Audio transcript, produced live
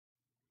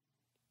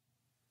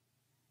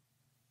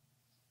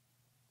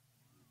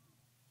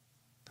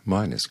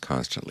Mind is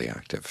constantly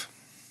active.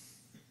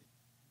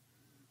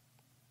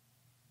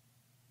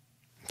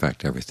 In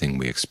fact, everything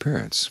we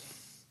experience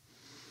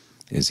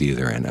is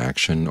either an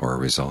action or a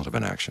result of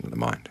an action of the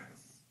mind.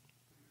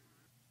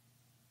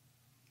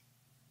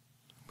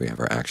 We have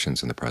our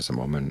actions in the present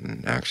moment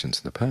and actions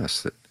in the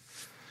past that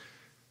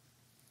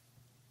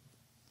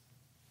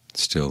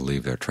still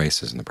leave their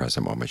traces in the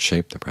present moment,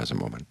 shape the present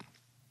moment.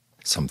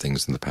 Some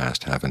things in the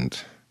past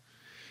haven't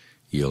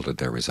yielded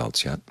their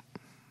results yet.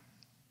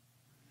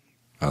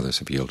 Others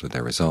have yielded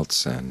their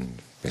results and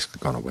basically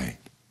gone away.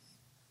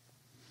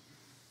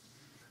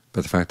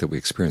 But the fact that we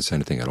experience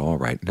anything at all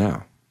right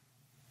now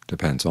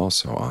depends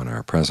also on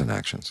our present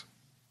actions.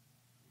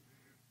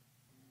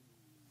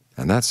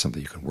 And that's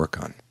something you can work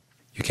on.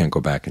 You can't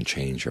go back and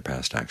change your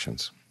past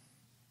actions.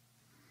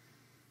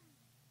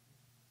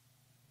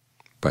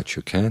 But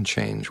you can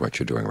change what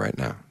you're doing right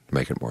now to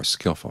make it more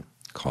skillful,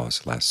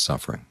 cause less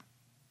suffering.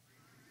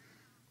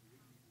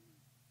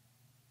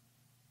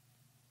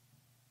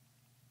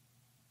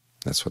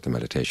 That's what the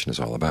meditation is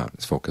all about.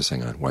 It's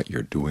focusing on what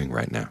you're doing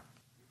right now.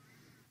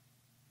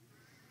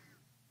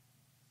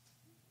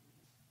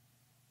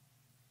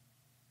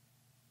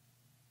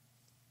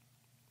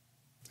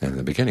 And in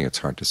the beginning it's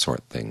hard to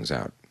sort things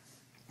out.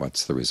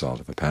 What's the result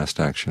of a past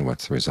action?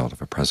 What's the result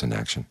of a present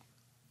action?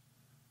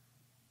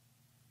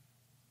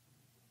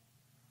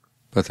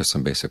 But there's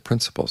some basic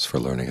principles for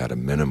learning how to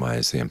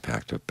minimize the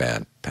impact of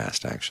bad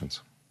past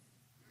actions.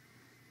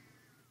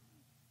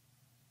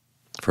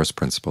 First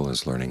principle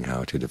is learning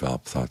how to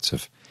develop thoughts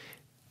of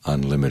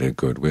unlimited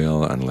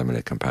goodwill,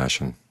 unlimited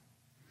compassion,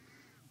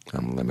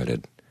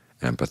 unlimited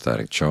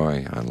empathetic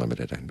joy,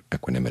 unlimited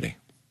equanimity.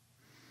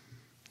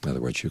 In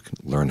other words, you can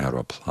learn how to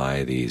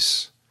apply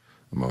these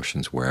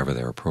emotions wherever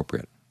they're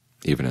appropriate,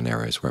 even in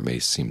areas where it may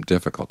seem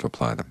difficult to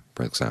apply them.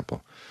 For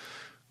example,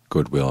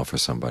 goodwill for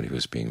somebody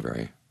who's being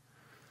very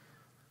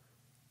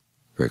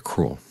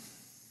cruel,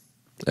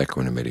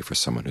 equanimity for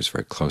someone who's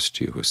very close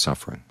to you, who's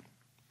suffering.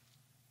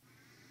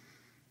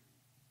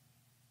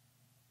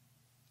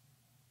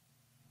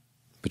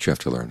 But you have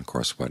to learn, of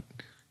course, what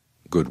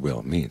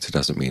goodwill means. It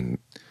doesn't mean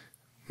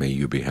may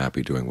you be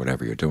happy doing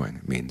whatever you're doing.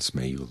 It means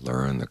may you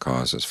learn the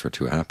causes for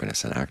true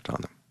happiness and act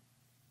on them.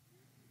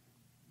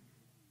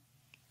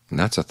 And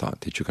that's a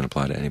thought that you can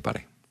apply to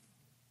anybody,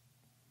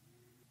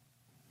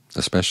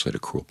 especially to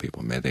cruel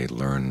people. May they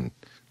learn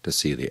to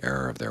see the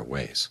error of their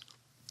ways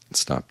and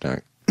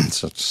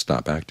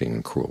stop acting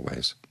in cruel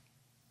ways.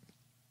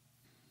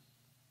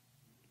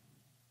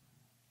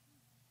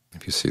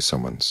 If you see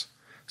someone's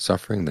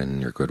suffering,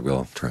 then your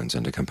goodwill turns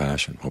into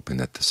compassion, hoping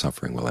that the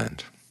suffering will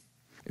end.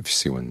 If you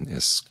see one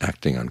is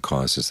acting on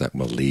causes that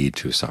will lead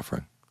to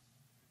suffering,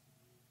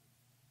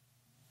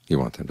 you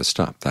want them to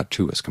stop. That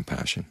too is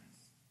compassion.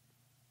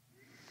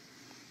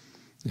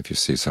 If you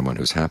see someone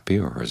who's happy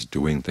or is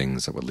doing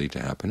things that would lead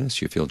to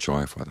happiness, you feel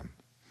joy for them.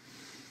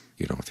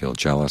 You don't feel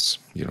jealous.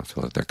 You don't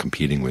feel that they're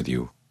competing with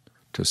you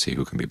to see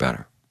who can be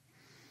better.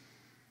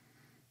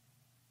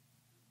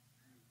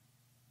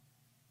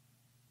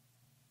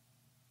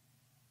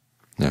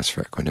 And as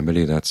for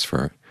equanimity, that's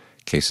for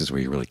cases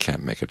where you really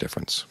can't make a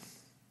difference.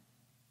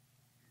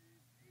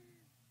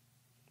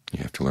 You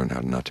have to learn how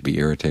not to be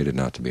irritated,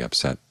 not to be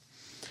upset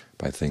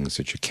by things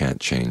that you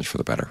can't change for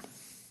the better.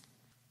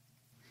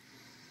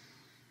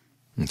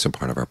 And so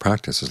part of our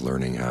practice is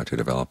learning how to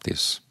develop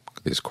these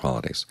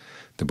qualities.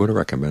 The Buddha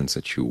recommends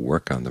that you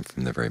work on them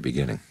from the very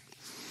beginning.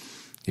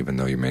 Even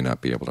though you may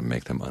not be able to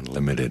make them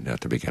unlimited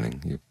at the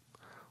beginning, you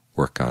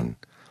work on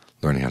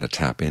learning how to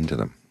tap into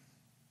them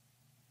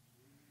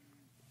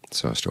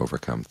so as to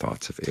overcome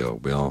thoughts of ill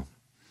will,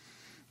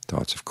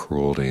 thoughts of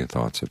cruelty,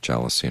 thoughts of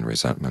jealousy and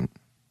resentment,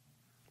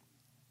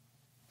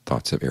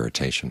 thoughts of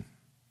irritation,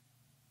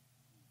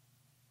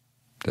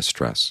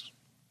 distress.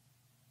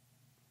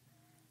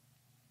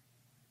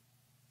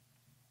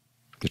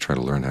 You try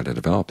to learn how to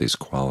develop these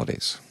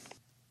qualities,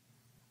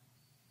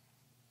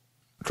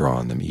 draw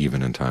on them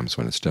even in times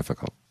when it's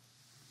difficult.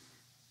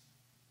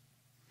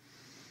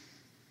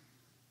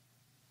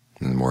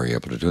 And the more you're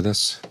able to do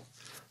this,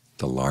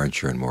 the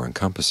larger and more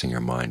encompassing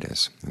your mind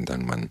is. And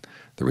then when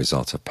the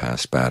results of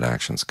past bad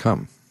actions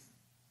come,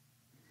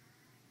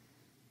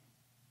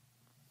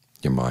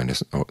 your mind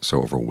isn't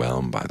so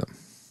overwhelmed by them.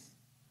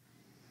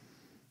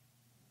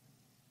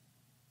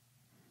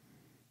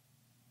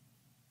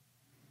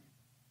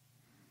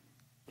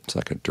 It's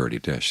like a dirty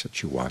dish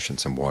that you wash in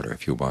some water.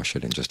 If you wash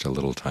it in just a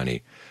little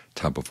tiny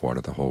tub of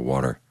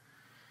water,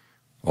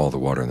 all the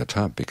water in the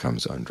tub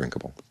becomes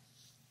undrinkable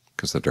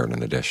because the dirt in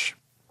the dish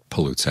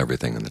pollutes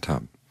everything in the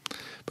tub.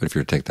 But if you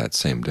were to take that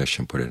same dish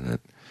and put it in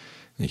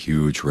a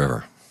huge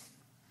river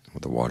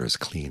where the water is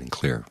clean and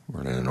clear, or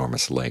in an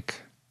enormous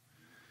lake,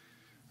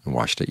 and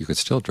washed it, you could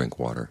still drink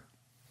water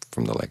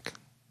from the lake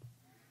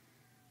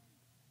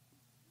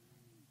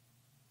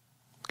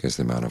because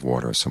the amount of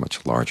water is so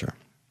much larger.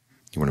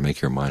 You want to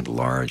make your mind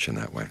large in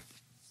that way.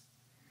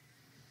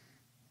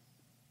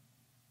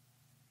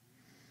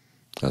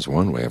 That's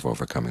one way of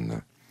overcoming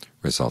the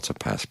results of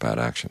past bad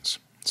actions,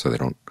 so they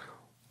don't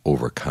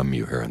overcome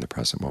you here in the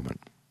present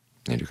moment.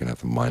 and you can have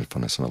the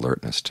mindfulness and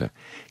alertness to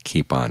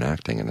keep on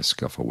acting in a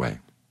skillful way.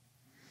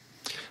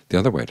 The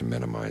other way to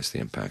minimize the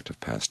impact of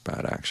past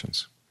bad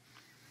actions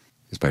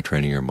is by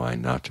training your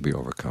mind not to be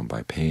overcome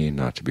by pain,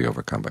 not to be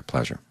overcome by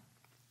pleasure.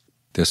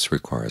 This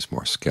requires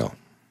more skill,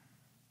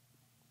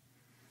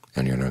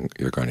 and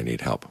you're going to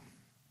need help.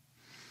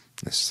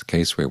 This is the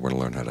case where you want to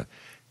learn how to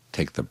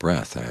take the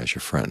breath as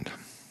your friend.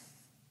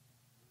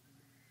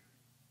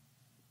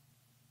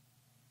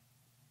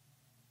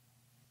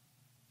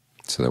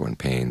 So that when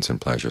pains and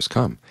pleasures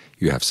come,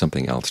 you have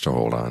something else to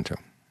hold on to.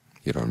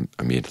 You don't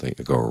immediately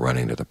go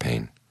running to the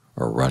pain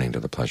or running to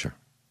the pleasure.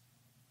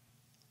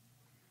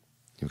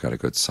 You've got a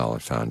good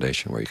solid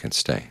foundation where you can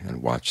stay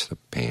and watch the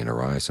pain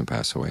arise and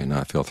pass away and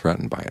not feel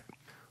threatened by it.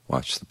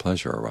 Watch the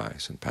pleasure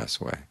arise and pass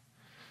away,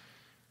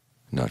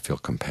 not feel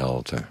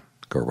compelled to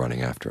go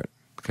running after it,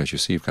 because you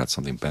see you've got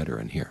something better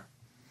in here,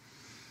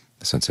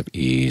 the sense of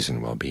ease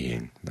and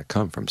well-being that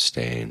come from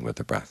staying with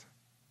the breath.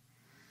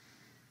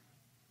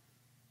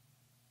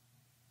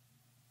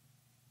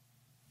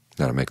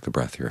 Now, to make the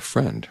breath your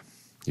friend,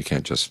 you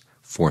can't just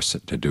force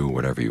it to do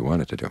whatever you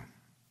want it to do.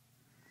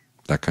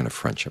 That kind of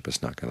friendship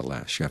is not going to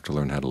last. You have to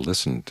learn how to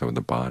listen to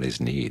the body's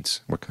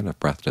needs. What kind of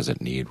breath does it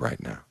need right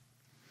now?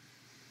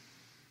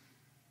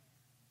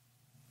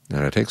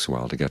 And it takes a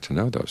while to get to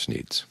know those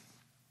needs,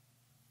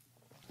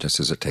 just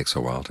as it takes a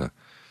while to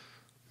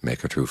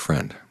make a true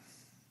friend.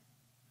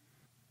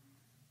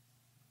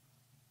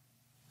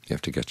 You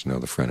have to get to know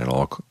the friend in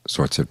all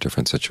sorts of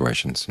different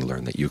situations and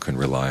learn that you can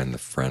rely on the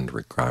friend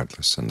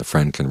regardless, and the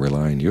friend can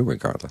rely on you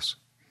regardless.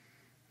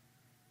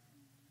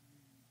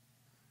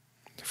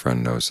 The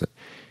friend knows that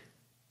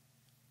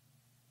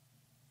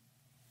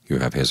you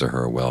have his or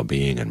her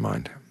well-being in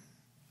mind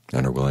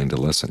and are willing to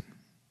listen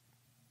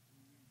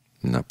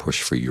and not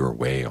push for your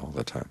way all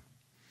the time.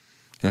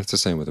 And it's the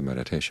same with the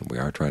meditation. We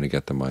are trying to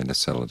get the mind to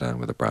settle down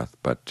with the breath,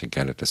 but to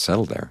get it to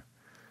settle there,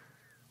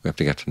 we have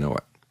to get to know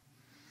it,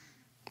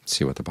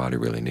 see what the body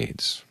really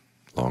needs.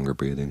 Longer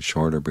breathing,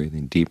 shorter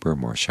breathing, deeper,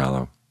 more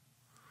shallow.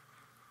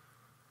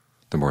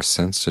 The more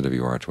sensitive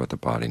you are to what the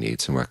body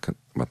needs and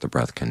what the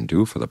breath can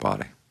do for the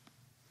body,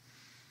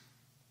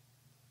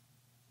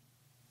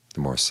 the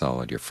more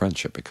solid your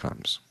friendship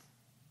becomes.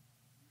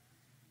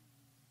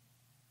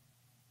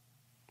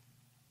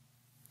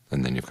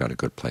 And then you've got a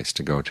good place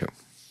to go to.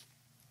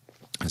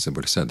 As the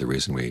Buddha said, the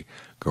reason we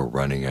go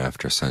running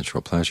after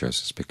sensual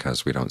pleasures is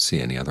because we don't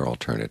see any other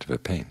alternative to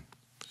pain.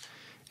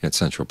 Yet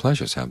sensual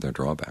pleasures have their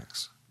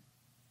drawbacks.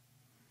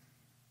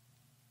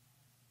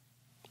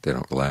 They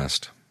don't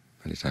last.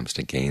 Many times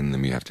to gain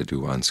them you have to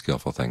do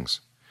unskillful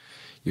things.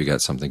 You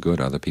get something good,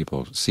 other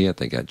people see it,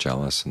 they get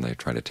jealous, and they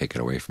try to take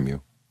it away from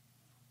you.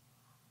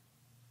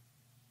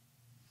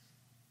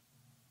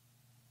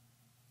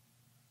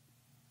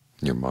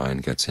 Your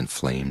mind gets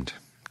inflamed,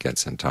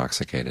 gets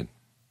intoxicated.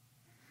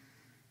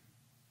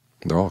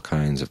 There are all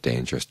kinds of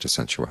dangers to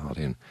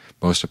sensuality, and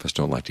most of us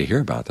don't like to hear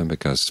about them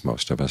because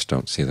most of us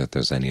don't see that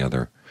there's any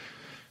other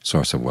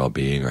source of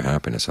well-being or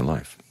happiness in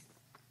life.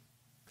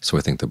 So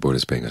we think the Buddha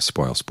is being a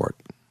spoilsport,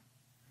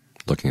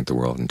 looking at the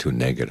world in too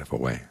negative a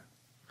way.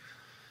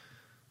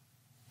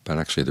 But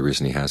actually the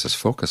reason he has us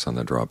focus on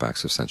the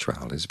drawbacks of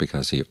sensuality is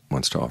because he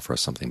wants to offer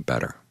us something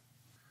better.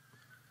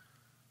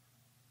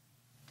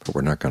 But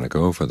we're not going to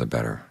go for the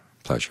better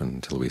pleasure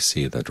until we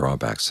see the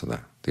drawbacks of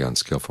the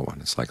unskillful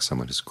one. It's like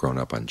someone who's grown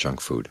up on junk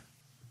food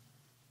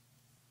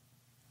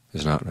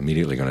is not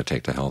immediately going to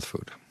take to health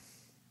food.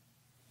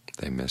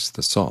 They miss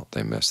the salt,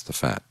 they miss the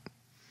fat,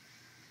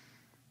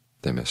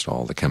 they missed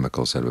all the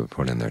chemicals that have been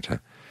put in there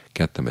to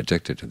get them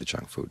addicted to the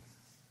junk food.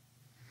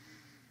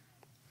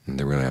 And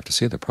they really have to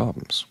see the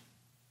problems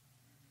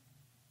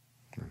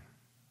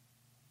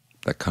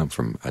that come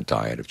from a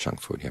diet of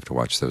junk food. You have to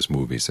watch those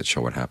movies that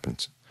show what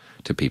happens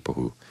to people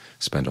who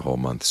spend a whole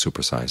month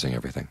supersizing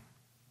everything.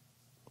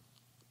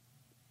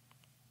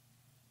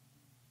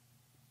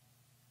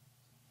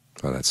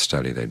 Well, that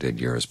study they did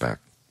years back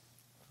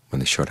when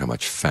they showed how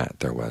much fat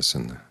there was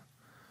in the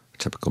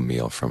typical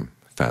meal from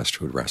fast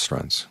food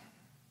restaurants.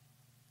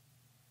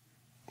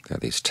 They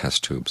had these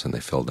test tubes and they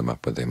filled them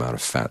up with the amount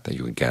of fat that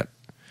you would get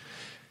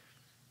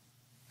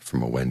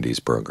from a Wendy's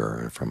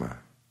burger or from a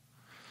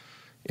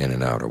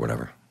In-N-Out or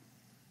whatever.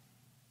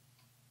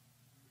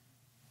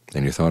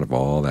 And you thought of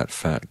all that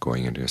fat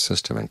going into your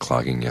system and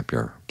clogging up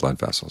your blood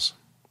vessels.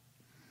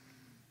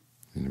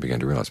 And you began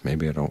to realize,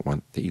 maybe I don't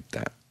want to eat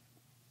that.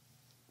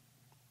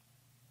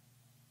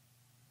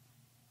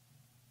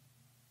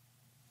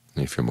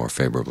 And you feel more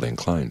favorably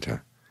inclined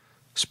to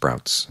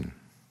sprouts and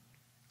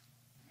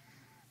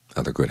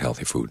other good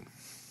healthy food.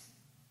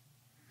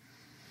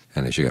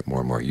 And as you get more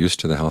and more used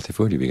to the healthy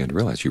food, you begin to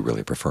realize you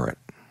really prefer it.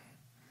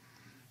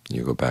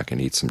 You go back and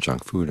eat some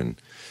junk food,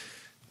 and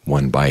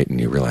one bite,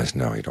 and you realize,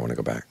 no, you don't want to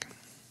go back.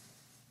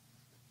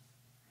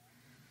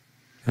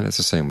 And it's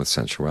the same with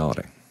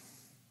sensuality.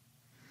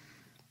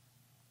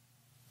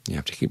 You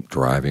have to keep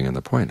driving in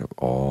the point of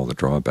all the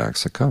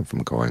drawbacks that come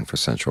from going for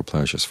sensual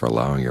pleasures, for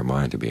allowing your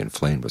mind to be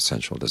inflamed with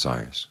sensual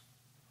desires.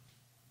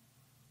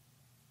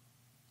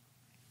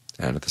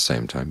 And at the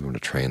same time, you want to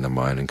train the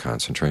mind in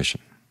concentration.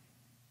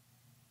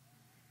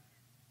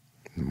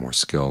 The more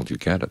skilled you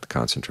get at the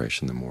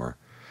concentration, the more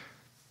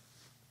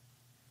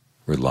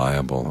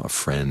reliable a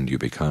friend you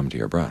become to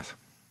your breath.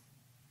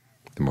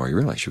 The more you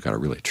realize you've got a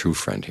really true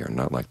friend here,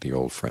 not like the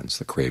old friends,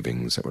 the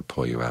cravings that would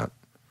pull you out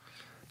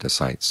to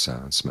sights,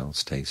 sounds,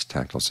 smells, tastes,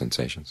 tactile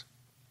sensations.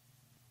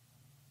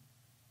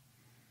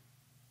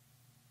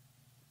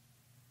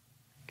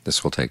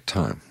 This will take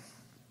time.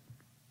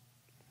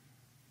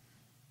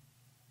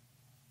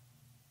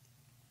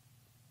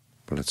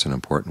 But it's an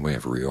important way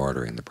of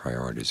reordering the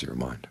priorities of your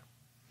mind.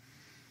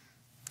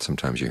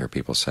 Sometimes you hear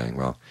people saying,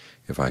 well,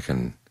 if I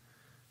can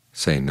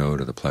say no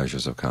to the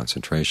pleasures of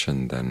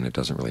concentration, then it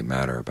doesn't really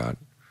matter about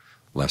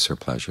lesser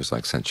pleasures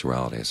like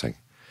sensuality. As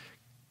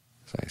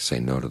I say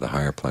no to the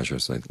higher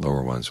pleasures, the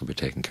lower ones will be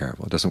taken care of.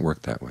 Well, it doesn't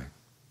work that way.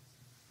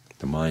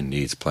 The mind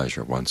needs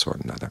pleasure of one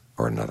sort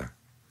or another.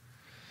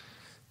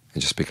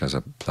 And just because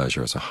a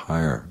pleasure is a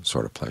higher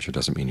sort of pleasure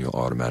doesn't mean you'll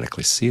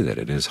automatically see that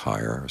it is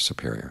higher or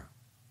superior.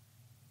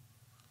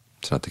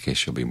 It's not the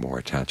case you'll be more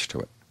attached to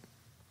it.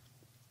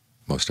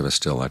 Most of us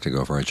still like to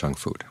go for our junk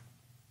food.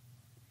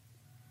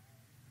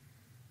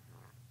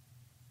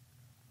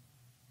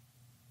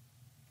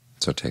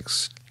 So it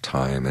takes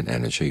time and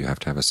energy. You have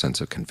to have a sense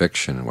of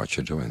conviction in what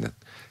you're doing, that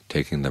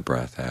taking the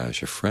breath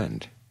as your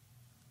friend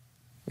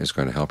is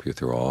going to help you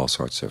through all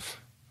sorts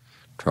of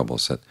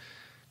troubles that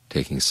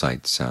taking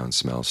sight, sound,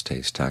 smells,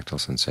 taste, tactile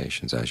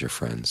sensations as your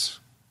friends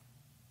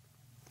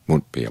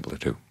won't be able to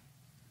do.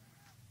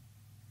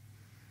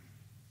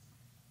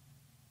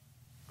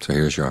 So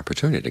here's your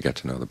opportunity to get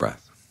to know the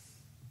breath,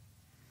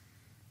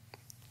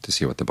 to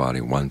see what the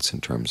body wants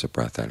in terms of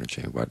breath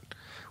energy, what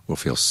will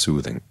feel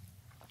soothing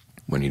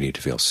when you need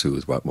to feel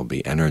soothed, what will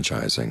be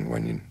energizing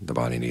when the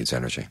body needs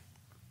energy,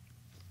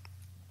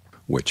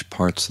 which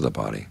parts of the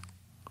body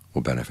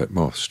will benefit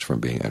most from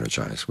being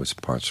energized, which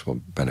parts will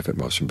benefit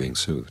most from being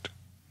soothed.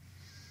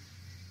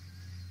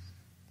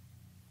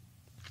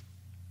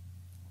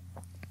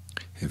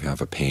 If you have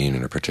a pain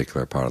in a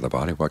particular part of the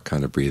body, what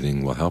kind of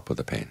breathing will help with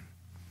the pain?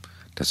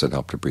 Does it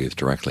help to breathe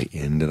directly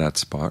into that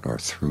spot or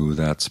through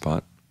that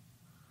spot?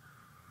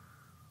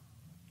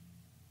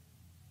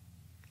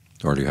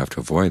 Or do you have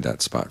to avoid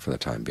that spot for the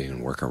time being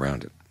and work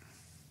around it?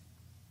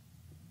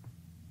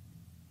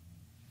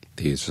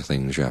 These are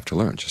things you have to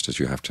learn, just as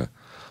you have to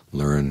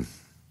learn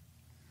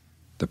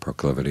the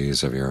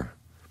proclivities of your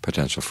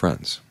potential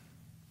friends.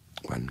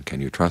 When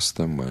can you trust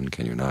them? When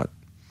can you not?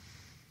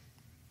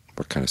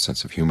 What kind of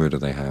sense of humor do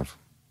they have?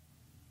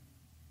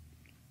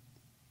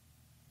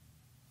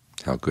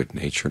 How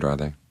good-natured are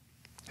they?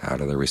 How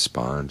do they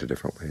respond to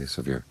different ways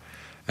of your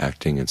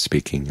acting and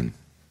speaking and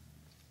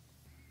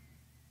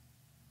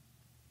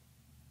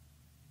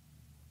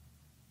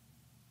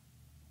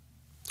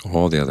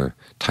all the other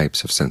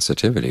types of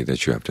sensitivity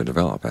that you have to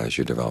develop as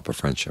you develop a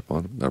friendship?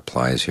 Well, it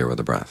applies here with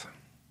the breath.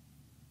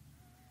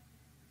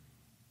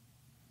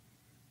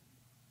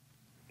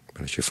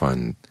 But as you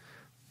find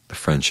the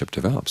friendship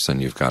develops, then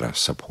you've got a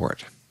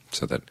support,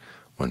 so that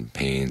when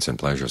pains and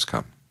pleasures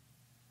come,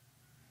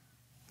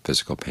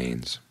 physical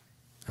pains,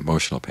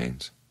 emotional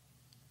pains,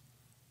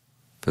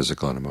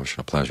 physical and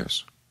emotional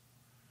pleasures,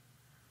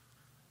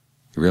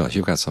 you realize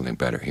you've got something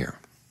better here.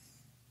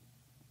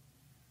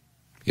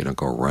 You don't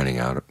go running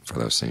out for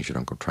those things. You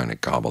don't go trying to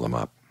gobble them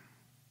up.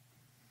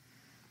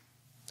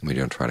 When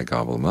you don't try to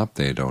gobble them up,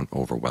 they don't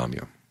overwhelm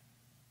you.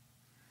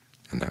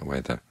 And that way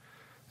the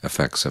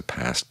effects of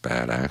past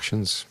bad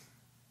actions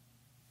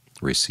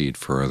recede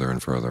further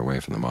and further away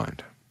from the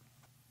mind.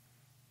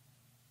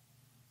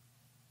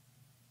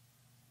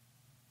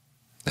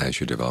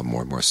 As you develop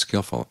more and more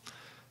skillful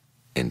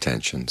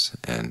intentions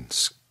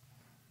and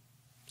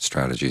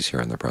strategies here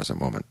in the present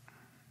moment,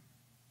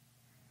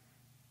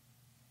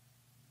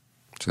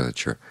 so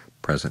that your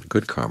present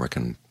good karma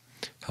can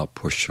help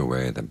push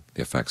away the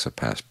effects of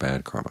past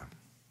bad karma.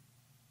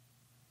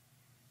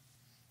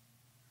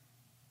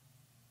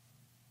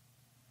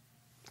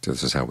 So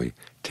this is how we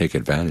take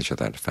advantage of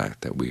that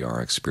fact that we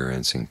are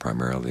experiencing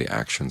primarily the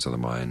actions of the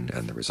mind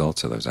and the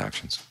results of those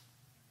actions.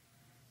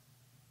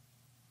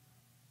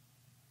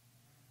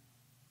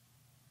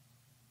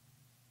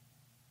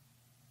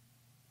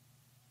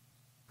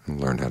 And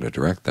learn how to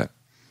direct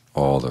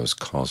all those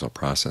causal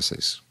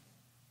processes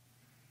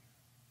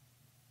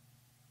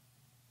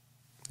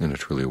in a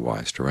truly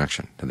wise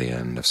direction to the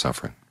end of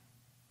suffering,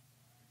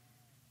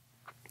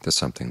 to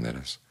something that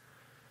is,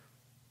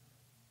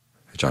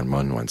 John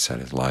Munn once said,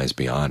 it lies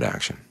beyond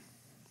action,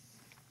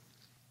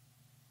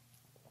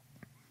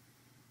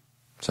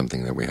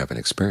 something that we haven't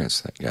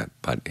experienced yet,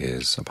 but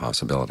is a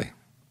possibility.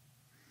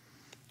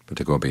 But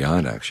to go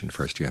beyond action,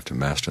 first you have to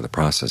master the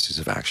processes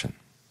of action.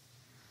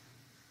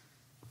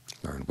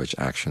 Learn which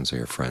actions are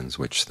your friends,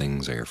 which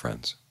things are your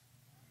friends,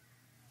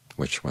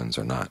 which ones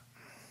are not.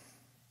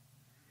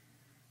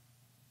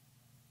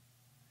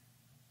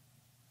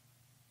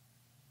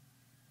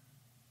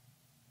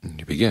 And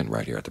you begin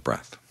right here at the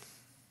breath.